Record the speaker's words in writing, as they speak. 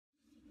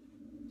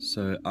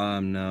So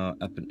I'm now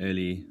up and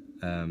early,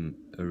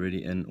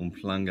 already in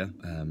Umhlanga.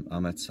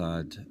 I'm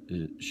outside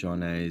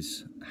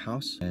Jeanne's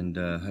house, and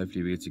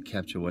hopefully we get to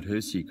capture what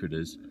her secret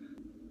is.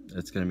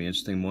 It's going to be an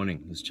interesting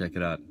morning. Let's check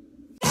it out.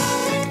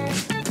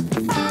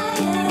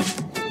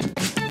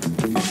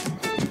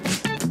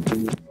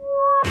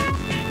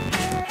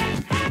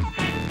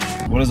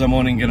 What is our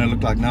morning going to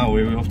look like now?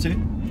 Where are we off to?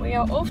 We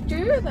are off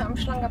to the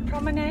Umhlanga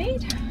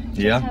promenade.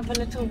 Yeah. Have a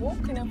little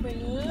walk, and if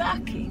we're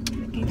lucky,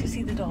 we get to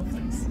see the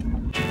dolphins.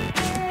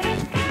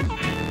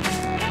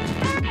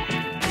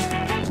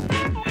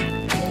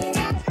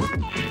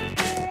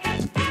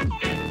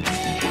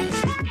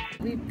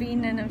 We've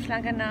been in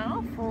Umhlanga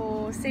now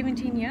for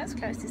 17 years,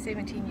 close to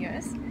 17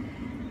 years.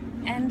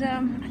 And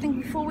I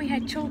think before we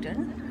had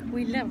children,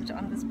 we lived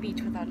on this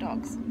beach with our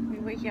dogs. We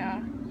were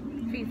here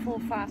 3, 4,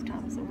 5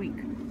 times a week.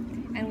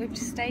 And we've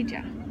just stayed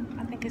here.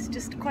 I think it's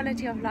just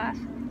quality of life.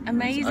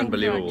 Amazing. It's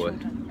unbelievable. For our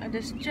children. It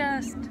is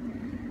just,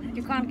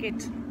 you can't get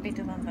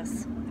better than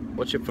this.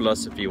 What's your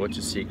philosophy? What's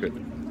your secret?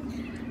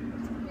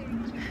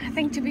 I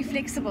think to be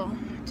flexible,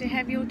 to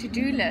have your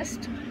to-do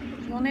list.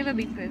 You'll never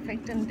be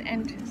perfect,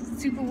 and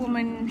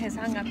Superwoman has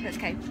hung up her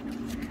cape.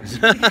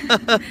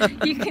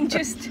 You can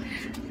just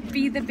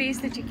be the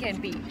best that you can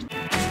be.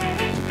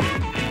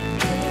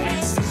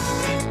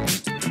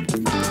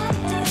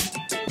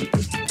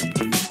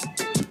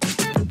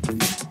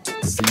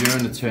 So you're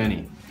an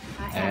attorney,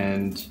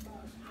 and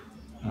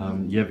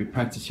you have your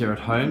practice here at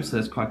home, so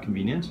that's quite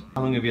convenient.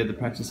 How long have you had the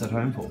practice at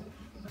home for?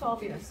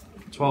 12 years.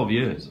 12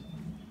 years?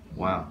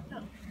 Wow.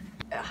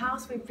 A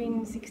house we've been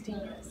in 16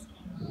 years.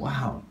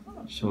 Wow.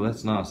 Sure,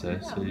 that's nice, eh?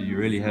 So you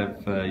really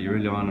have, you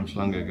really are an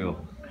Umhlanga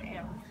girl. I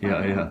am.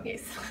 Yeah.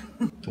 Yes.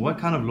 What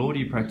kind of law do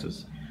you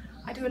practice?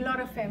 I do a lot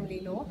of family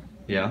law.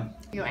 Yeah.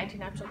 Your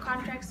anti-nuptial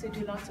contracts, so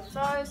do lots of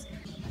those.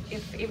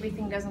 If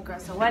everything doesn't go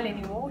so well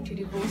anymore, to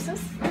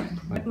divorces.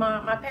 But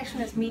my passion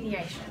is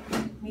mediation.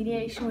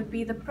 Mediation would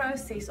be the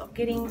process of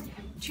getting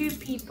two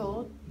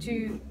people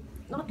to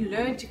not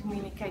learn to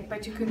communicate,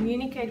 but to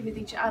communicate with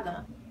each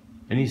other.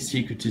 Any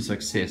secret to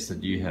success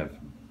that you have?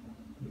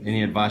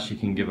 Any advice you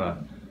can give our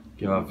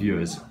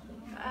viewers?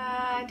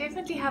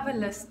 Definitely have a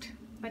list,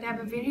 but have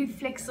a very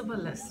flexible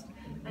list,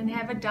 and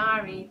have a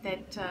diary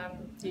that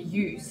you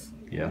use.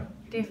 Yeah.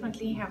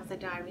 Definitely have the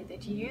diary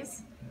that you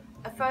use.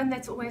 A phone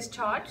that's always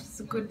charged is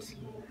a good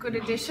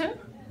addition.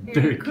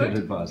 Very good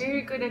advice.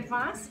 Very good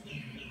advice.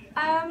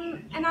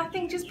 And I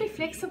think just be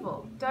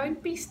flexible.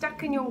 Don't be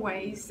stuck in your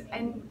ways,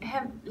 and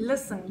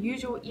listen,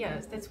 use your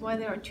ears. That's why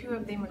there are 2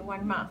 of them in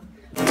one mouth.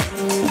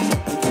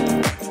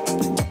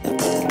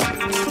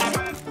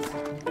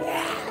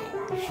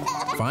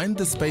 Find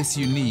the space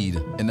you need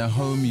in a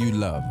home you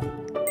love.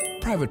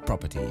 Private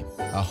property,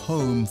 a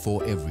home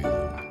for everyone.